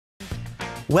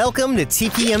Welcome to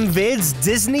TPM Vid's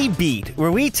Disney Beat,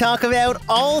 where we talk about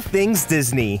all things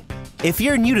Disney. If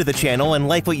you're new to the channel and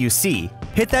like what you see,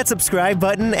 hit that subscribe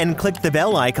button and click the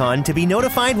bell icon to be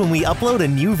notified when we upload a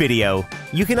new video.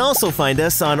 You can also find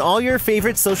us on all your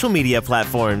favorite social media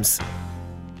platforms.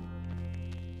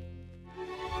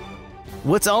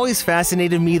 What's always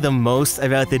fascinated me the most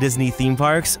about the Disney theme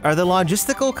parks are the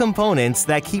logistical components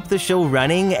that keep the show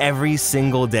running every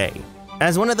single day.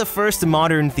 As one of the first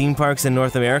modern theme parks in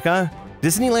North America,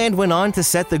 Disneyland went on to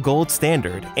set the gold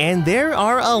standard, and there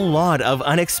are a lot of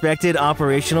unexpected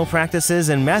operational practices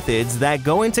and methods that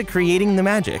go into creating the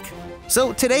magic.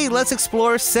 So today, let's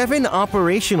explore 7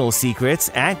 operational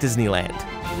secrets at Disneyland.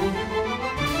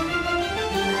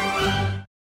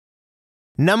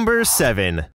 Number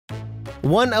 7.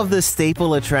 One of the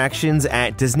staple attractions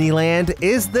at Disneyland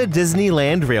is the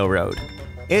Disneyland Railroad.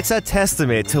 It's a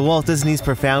testament to Walt Disney's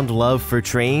profound love for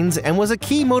trains and was a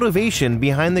key motivation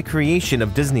behind the creation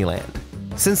of Disneyland.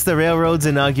 Since the railroad's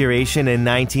inauguration in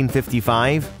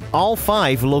 1955, all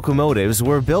 5 locomotives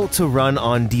were built to run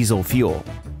on diesel fuel.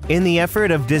 In the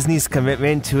effort of Disney's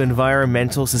commitment to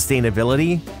environmental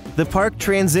sustainability, the park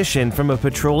transitioned from a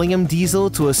petroleum diesel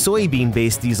to a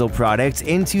soybean-based diesel product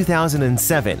in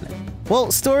 2007. Well,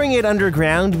 storing it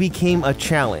underground became a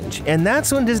challenge, and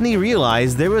that's when Disney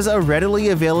realized there was a readily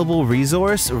available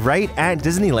resource right at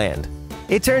Disneyland.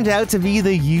 It turned out to be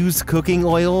the used cooking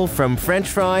oil from French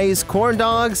fries, corn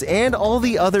dogs, and all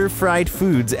the other fried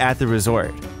foods at the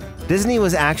resort. Disney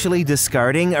was actually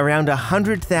discarding around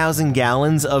 100,000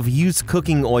 gallons of used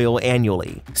cooking oil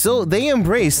annually, so they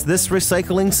embraced this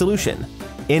recycling solution.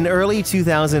 In early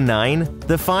 2009,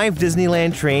 the 5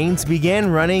 Disneyland trains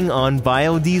began running on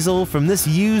biodiesel from this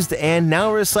used and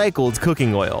now recycled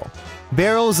cooking oil.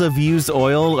 Barrels of used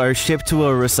oil are shipped to a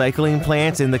recycling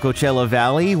plant in the Coachella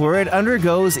Valley where it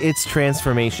undergoes its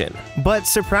transformation. But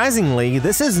surprisingly,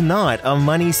 this is not a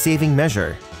money-saving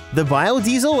measure. The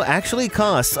biodiesel actually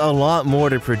costs a lot more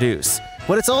to produce,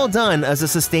 but it's all done as a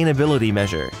sustainability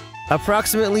measure.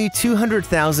 Approximately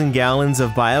 200,000 gallons of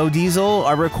biodiesel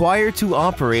are required to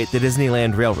operate the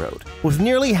Disneyland Railroad, with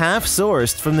nearly half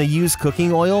sourced from the used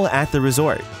cooking oil at the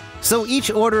resort. So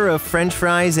each order of French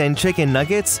fries and chicken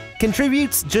nuggets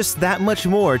contributes just that much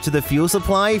more to the fuel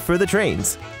supply for the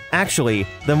trains. Actually,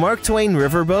 the Mark Twain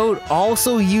riverboat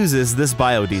also uses this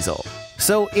biodiesel.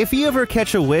 So if you ever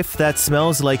catch a whiff that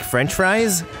smells like French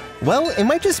fries, well, it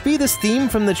might just be the steam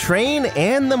from the train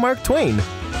and the Mark Twain.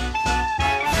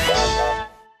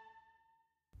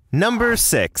 Number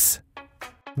 6.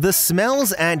 The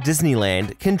smells at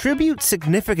Disneyland contribute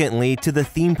significantly to the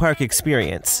theme park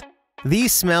experience.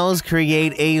 These smells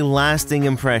create a lasting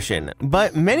impression,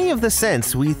 but many of the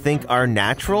scents we think are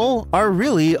natural are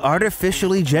really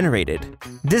artificially generated.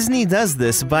 Disney does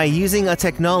this by using a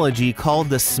technology called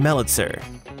the Smellitzer.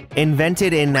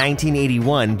 Invented in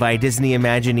 1981 by Disney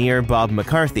Imagineer Bob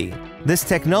McCarthy, this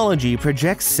technology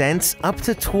projects scents up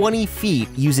to 20 feet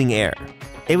using air.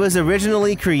 It was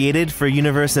originally created for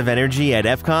Universe of Energy at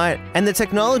Epcot, and the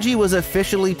technology was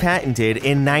officially patented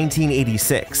in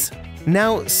 1986.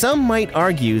 Now, some might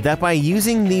argue that by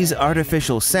using these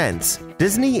artificial scents,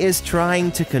 Disney is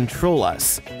trying to control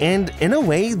us, and in a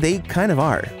way, they kind of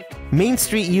are. Main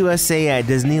Street USA at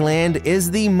Disneyland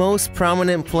is the most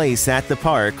prominent place at the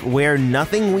park where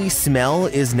nothing we smell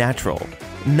is natural.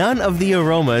 None of the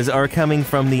aromas are coming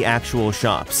from the actual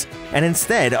shops, and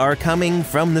instead are coming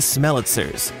from the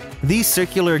Smellitzers. These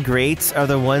circular grates are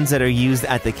the ones that are used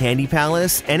at the Candy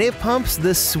Palace, and it pumps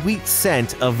the sweet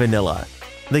scent of vanilla.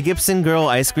 The Gibson Girl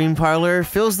Ice Cream Parlor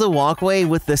fills the walkway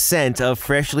with the scent of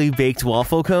freshly baked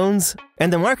waffle cones,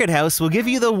 and the Market House will give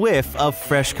you the whiff of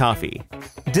fresh coffee.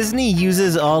 Disney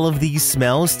uses all of these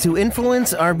smells to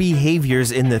influence our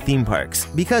behaviors in the theme parks,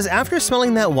 because after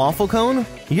smelling that waffle cone,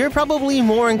 you're probably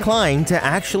more inclined to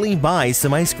actually buy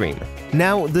some ice cream.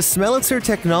 Now, the Smellitzer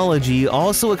technology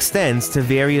also extends to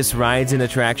various rides and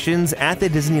attractions at the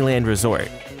Disneyland Resort.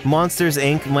 Monsters,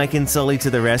 Inc. Mike and Sully to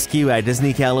the Rescue at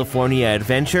Disney California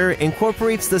Adventure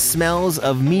incorporates the smells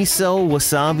of miso,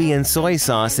 wasabi, and soy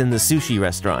sauce in the sushi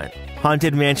restaurant.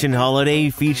 Haunted Mansion Holiday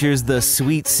features the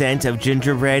sweet scent of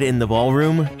gingerbread in the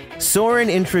ballroom. Soarin'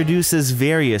 introduces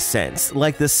various scents,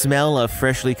 like the smell of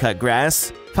freshly cut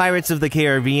grass. Pirates of the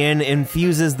Caribbean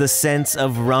infuses the scents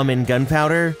of rum and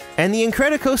gunpowder. And the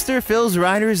Incredicoaster fills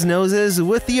riders' noses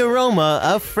with the aroma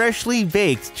of freshly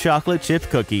baked chocolate chip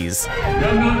cookies.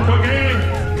 Num Num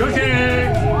Cookie! Cookie!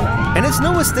 And it's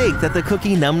no mistake that the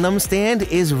Cookie Num Num stand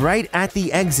is right at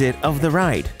the exit of the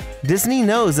ride. Disney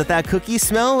knows that cookie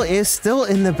smell is still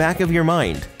in the back of your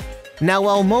mind. Now,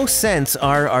 while most scents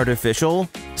are artificial,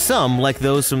 some, like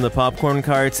those from the popcorn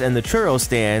carts and the churro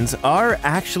stands, are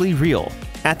actually real.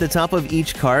 At the top of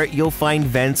each cart, you'll find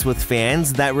vents with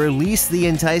fans that release the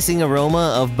enticing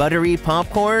aroma of buttery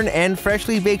popcorn and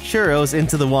freshly baked churros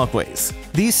into the walkways.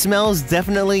 These smells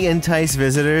definitely entice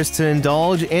visitors to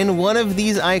indulge in one of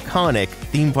these iconic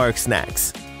theme park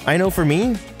snacks. I know for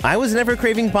me, I was never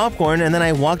craving popcorn and then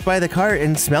I walked by the cart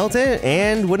and smelt it,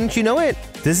 and wouldn't you know it,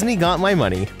 Disney got my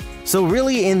money. So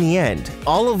really, in the end,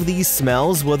 all of these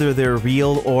smells, whether they're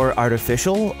real or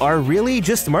artificial, are really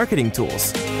just marketing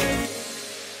tools.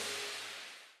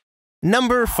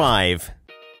 Number 5.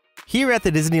 Here at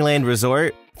the Disneyland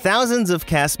Resort, thousands of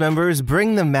cast members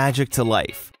bring the magic to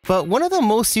life. But one of the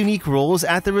most unique roles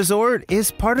at the resort is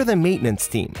part of the maintenance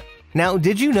team. Now,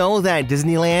 did you know that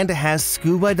Disneyland has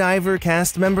scuba diver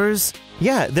cast members?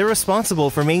 Yeah, they're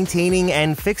responsible for maintaining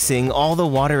and fixing all the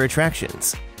water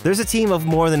attractions. There's a team of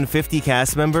more than 50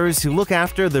 cast members who look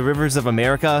after the Rivers of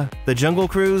America, the Jungle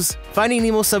Cruise, Finding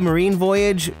Nemo Submarine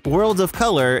Voyage, World of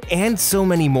Color, and so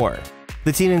many more.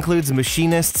 The team includes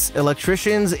machinists,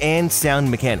 electricians, and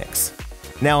sound mechanics.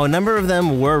 Now, a number of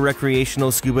them were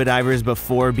recreational scuba divers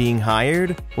before being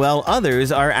hired, while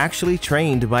others are actually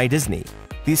trained by Disney.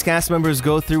 These cast members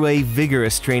go through a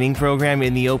vigorous training program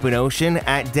in the open ocean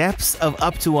at depths of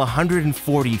up to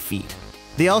 140 feet.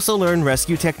 They also learn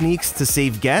rescue techniques to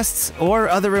save guests or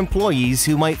other employees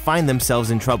who might find themselves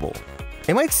in trouble.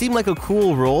 It might seem like a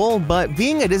cool role, but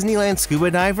being a Disneyland scuba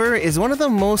diver is one of the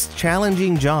most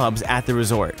challenging jobs at the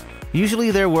resort. Usually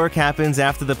their work happens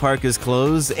after the park is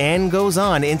closed and goes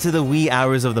on into the wee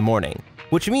hours of the morning,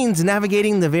 which means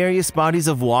navigating the various bodies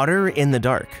of water in the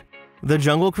dark. The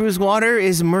Jungle Cruise water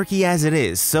is murky as it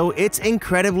is, so it's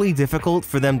incredibly difficult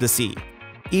for them to see.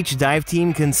 Each dive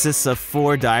team consists of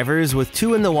 4 divers, with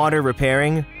 2 in the water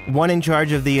repairing, 1 in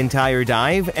charge of the entire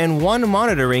dive, and 1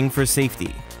 monitoring for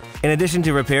safety. In addition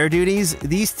to repair duties,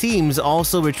 these teams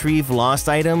also retrieve lost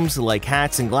items like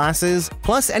hats and glasses,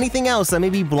 plus anything else that may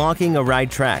be blocking a ride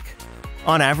track.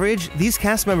 On average, these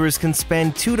cast members can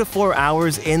spend 2 to 4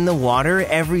 hours in the water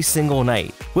every single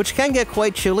night, which can get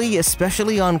quite chilly,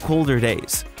 especially on colder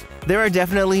days. There are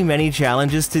definitely many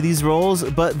challenges to these roles,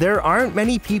 but there aren't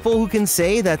many people who can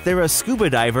say that they're a scuba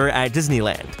diver at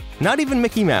Disneyland. Not even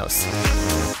Mickey Mouse.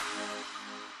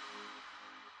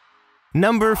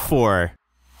 Number 4.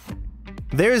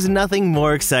 There's nothing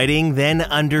more exciting than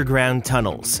underground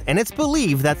tunnels, and it's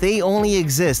believed that they only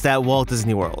exist at Walt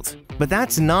Disney World. But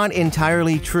that's not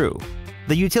entirely true.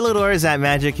 The utilidors at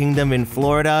Magic Kingdom in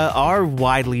Florida are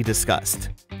widely discussed.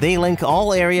 They link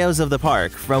all areas of the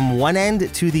park from one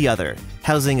end to the other,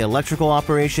 housing electrical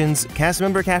operations, cast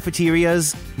member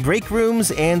cafeterias, break rooms,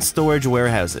 and storage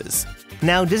warehouses.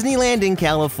 Now, Disneyland in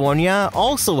California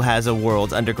also has a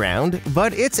world underground,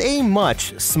 but it's a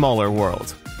much smaller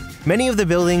world. Many of the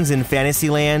buildings in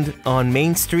Fantasyland, on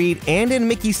Main Street, and in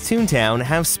Mickey's Toontown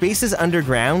have spaces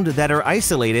underground that are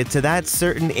isolated to that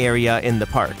certain area in the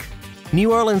park.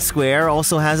 New Orleans Square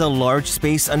also has a large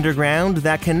space underground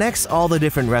that connects all the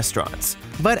different restaurants.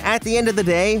 But at the end of the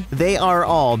day, they are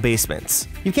all basements.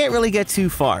 You can't really get too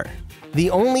far. The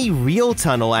only real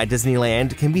tunnel at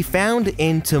Disneyland can be found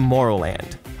in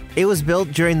Tomorrowland. It was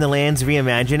built during the land's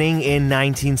reimagining in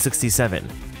 1967.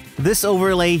 This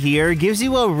overlay here gives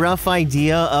you a rough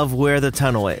idea of where the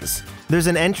tunnel is. There's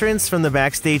an entrance from the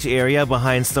backstage area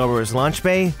behind Star Wars Launch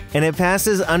Bay, and it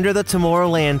passes under the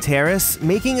Tomorrowland Terrace,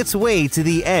 making its way to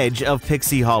the edge of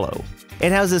Pixie Hollow.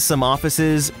 It houses some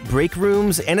offices, break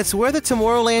rooms, and it's where the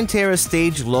Tomorrowland Terrace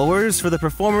stage lowers for the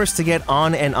performers to get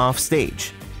on and off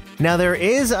stage. Now, there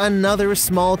is another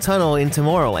small tunnel in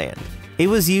Tomorrowland. It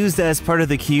was used as part of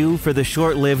the queue for the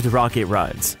short-lived rocket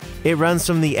rides. It runs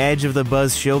from the edge of the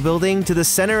Buzz Show building to the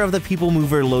center of the People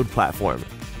Mover load platform.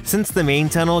 Since the main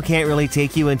tunnel can't really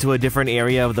take you into a different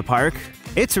area of the park,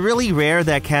 it's really rare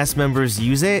that cast members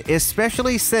use it,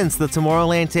 especially since the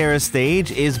Tomorrowland Terrace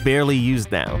stage is barely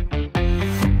used now.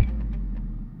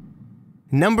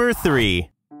 Number 3.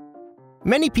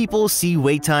 Many people see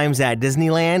wait times at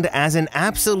Disneyland as an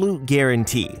absolute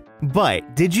guarantee.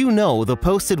 But did you know the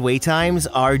posted wait times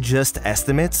are just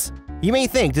estimates? You may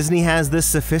think Disney has this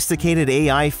sophisticated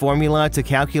AI formula to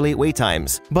calculate wait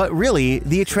times, but really,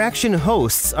 the attraction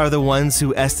hosts are the ones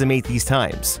who estimate these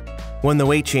times. When the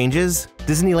wait changes,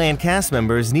 Disneyland cast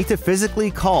members need to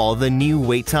physically call the new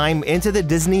wait time into the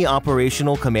Disney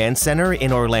Operational Command Center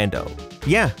in Orlando.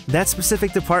 Yeah, that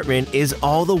specific department is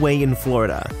all the way in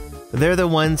Florida. They're the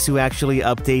ones who actually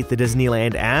update the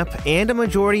Disneyland app and a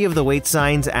majority of the wait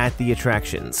signs at the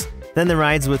attractions. Then the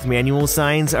rides with manual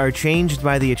signs are changed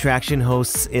by the attraction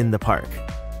hosts in the park.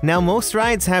 Now, most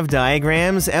rides have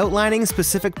diagrams outlining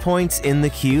specific points in the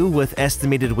queue with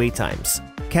estimated wait times.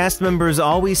 Cast members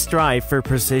always strive for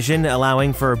precision,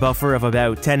 allowing for a buffer of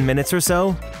about 10 minutes or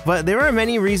so, but there are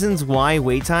many reasons why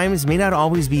wait times may not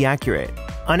always be accurate.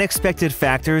 Unexpected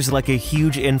factors like a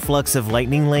huge influx of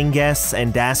Lightning Lane guests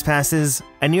and DAS passes,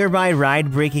 a nearby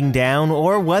ride breaking down,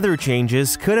 or weather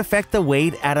changes could affect the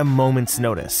wait at a moment's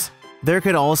notice. There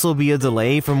could also be a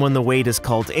delay from when the wait is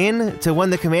called in to when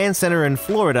the command center in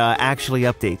Florida actually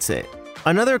updates it.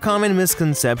 Another common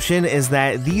misconception is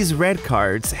that these red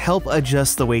cards help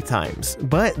adjust the wait times,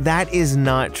 but that is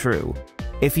not true.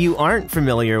 If you aren't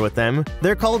familiar with them,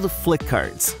 they're called Flick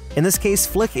cards. In this case,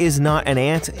 Flick is not an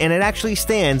ant, and it actually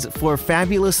stands for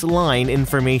Fabulous Line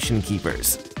Information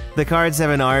Keepers. The cards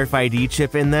have an RFID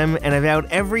chip in them, and about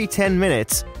every 10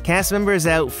 minutes, cast members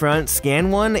out front scan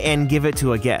one and give it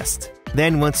to a guest.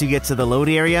 Then once you get to the load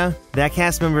area, that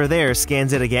cast member there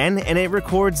scans it again and it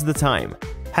records the time.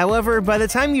 However, by the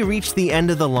time you reach the end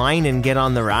of the line and get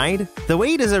on the ride, the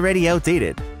wait is already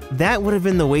outdated. That would have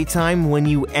been the wait time when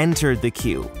you entered the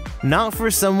queue, not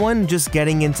for someone just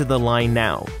getting into the line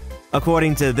now.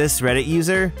 According to this Reddit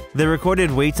user, the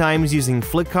recorded wait times using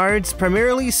Flick cards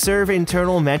primarily serve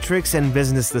internal metrics and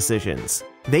business decisions.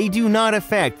 They do not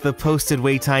affect the posted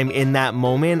wait time in that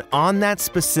moment on that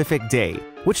specific day,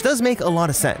 which does make a lot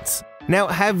of sense. Now,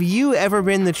 have you ever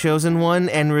been the chosen one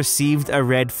and received a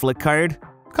red Flick card?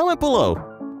 Comment below.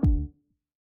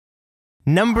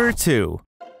 Number 2.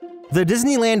 The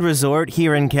Disneyland Resort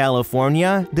here in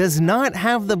California does not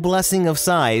have the blessing of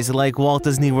size like Walt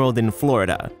Disney World in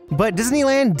Florida, but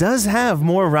Disneyland does have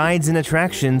more rides and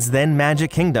attractions than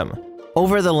Magic Kingdom.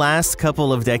 Over the last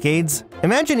couple of decades,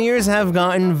 Imagineers have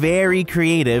gotten very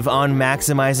creative on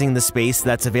maximizing the space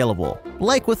that's available,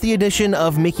 like with the addition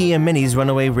of Mickey and Minnie's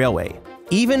Runaway Railway.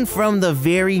 Even from the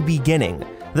very beginning,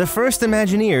 the first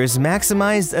Imagineers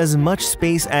maximized as much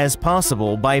space as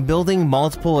possible by building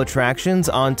multiple attractions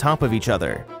on top of each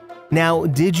other. Now,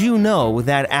 did you know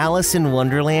that Alice in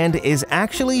Wonderland is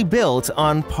actually built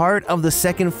on part of the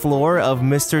second floor of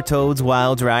Mr. Toad's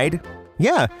Wild Ride?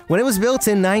 Yeah, when it was built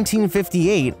in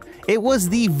 1958, it was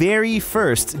the very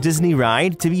first Disney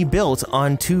ride to be built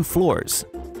on 2 floors.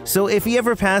 So if you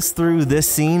ever pass through this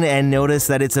scene and notice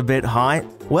that it's a bit hot,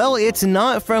 well, it's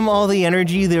not from all the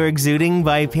energy they're exuding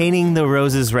by painting the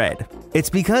roses red. It's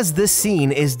because this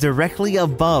scene is directly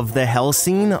above the hell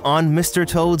scene on Mr.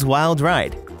 Toad's Wild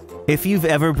Ride. If you've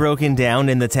ever broken down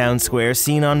in the town square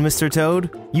scene on Mr. Toad,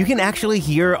 you can actually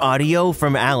hear audio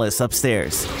from Alice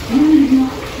upstairs.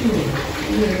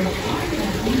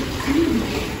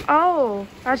 Oh,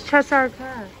 that's Cheshire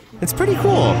Cat. It's pretty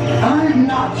cool. I'm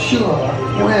not sure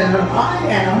where I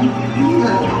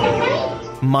am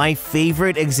either. My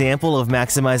favorite example of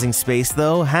maximizing space,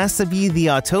 though, has to be the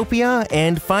Autopia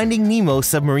and Finding Nemo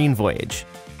submarine voyage.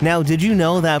 Now, did you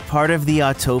know that part of the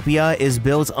Autopia is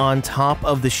built on top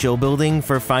of the show building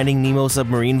for Finding Nemo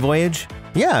submarine voyage?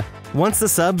 Yeah, once the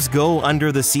subs go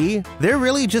under the sea, they're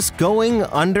really just going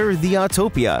under the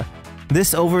Autopia.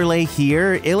 This overlay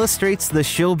here illustrates the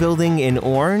show building in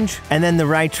orange, and then the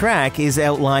ride track is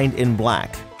outlined in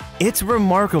black. It's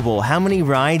remarkable how many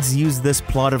rides use this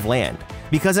plot of land,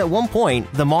 because at one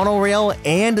point, the monorail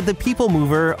and the People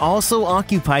Mover also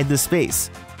occupied the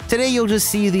space. Today you'll just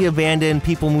see the abandoned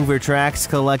People Mover tracks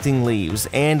collecting leaves,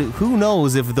 and who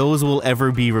knows if those will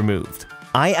ever be removed.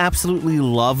 I absolutely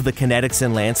love the kinetics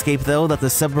and landscape though that the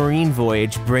submarine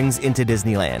voyage brings into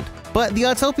Disneyland. But the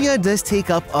Autopia does take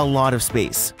up a lot of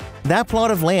space. That plot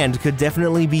of land could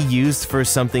definitely be used for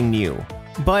something new.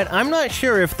 But I'm not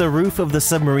sure if the roof of the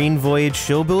submarine voyage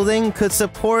show building could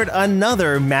support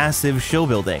another massive show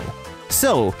building.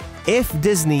 So, if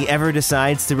Disney ever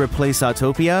decides to replace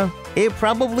Autopia, it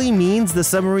probably means the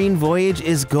submarine voyage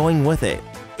is going with it.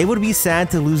 It would be sad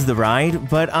to lose the ride,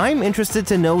 but I'm interested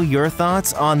to know your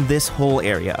thoughts on this whole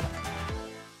area.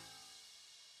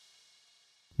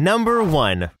 Number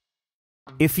 1.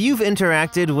 If you've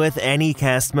interacted with any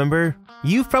cast member,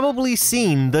 you've probably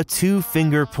seen the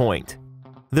 2-finger point.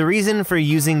 The reason for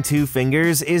using 2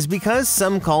 fingers is because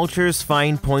some cultures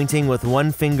find pointing with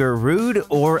 1 finger rude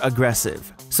or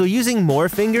aggressive, so using more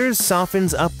fingers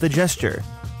softens up the gesture.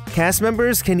 Cast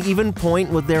members can even point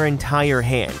with their entire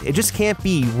hand, it just can't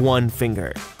be 1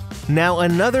 finger. Now,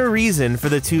 another reason for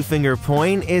the 2-finger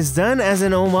point is done as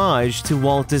an homage to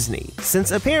Walt Disney,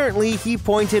 since apparently he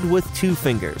pointed with 2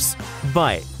 fingers.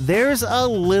 But there's a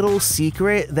little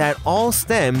secret that all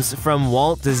stems from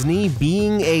Walt Disney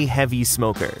being a heavy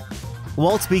smoker.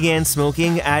 Walt began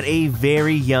smoking at a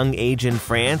very young age in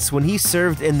France when he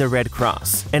served in the Red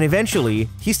Cross, and eventually,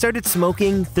 he started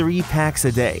smoking 3 packs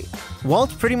a day.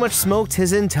 Walt pretty much smoked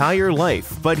his entire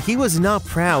life, but he was not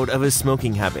proud of his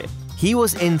smoking habit. He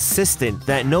was insistent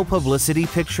that no publicity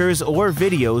pictures or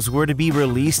videos were to be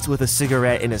released with a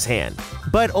cigarette in his hand.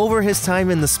 But over his time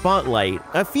in the spotlight,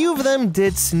 a few of them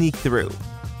did sneak through.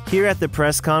 Here at the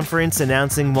press conference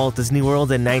announcing Walt Disney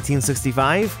World in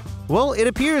 1965, well, it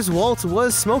appears Walt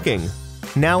was smoking.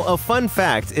 Now, a fun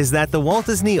fact is that the Walt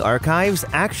Disney Archives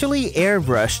actually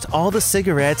airbrushed all the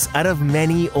cigarettes out of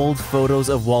many old photos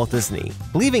of Walt Disney,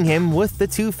 leaving him with the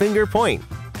 2-finger point.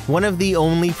 One of the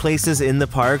only places in the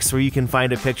parks where you can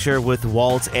find a picture with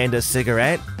Walt and a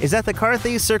cigarette is at the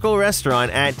Carthay Circle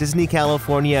restaurant at Disney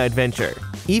California Adventure.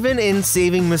 Even in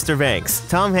Saving Mr. Banks,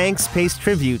 Tom Hanks pays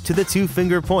tribute to the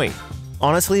 2-finger point.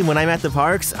 Honestly, when I'm at the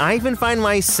parks, I even find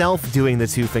myself doing the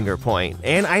 2-finger point,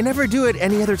 and I never do it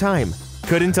any other time.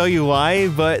 Couldn't tell you why,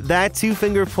 but that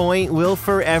 2-finger point will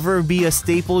forever be a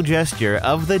staple gesture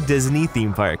of the Disney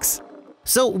theme parks.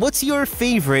 So what's your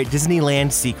favorite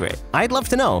Disneyland secret? I'd love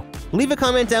to know. Leave a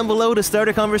comment down below to start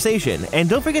a conversation, and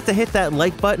don't forget to hit that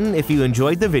like button if you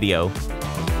enjoyed the video.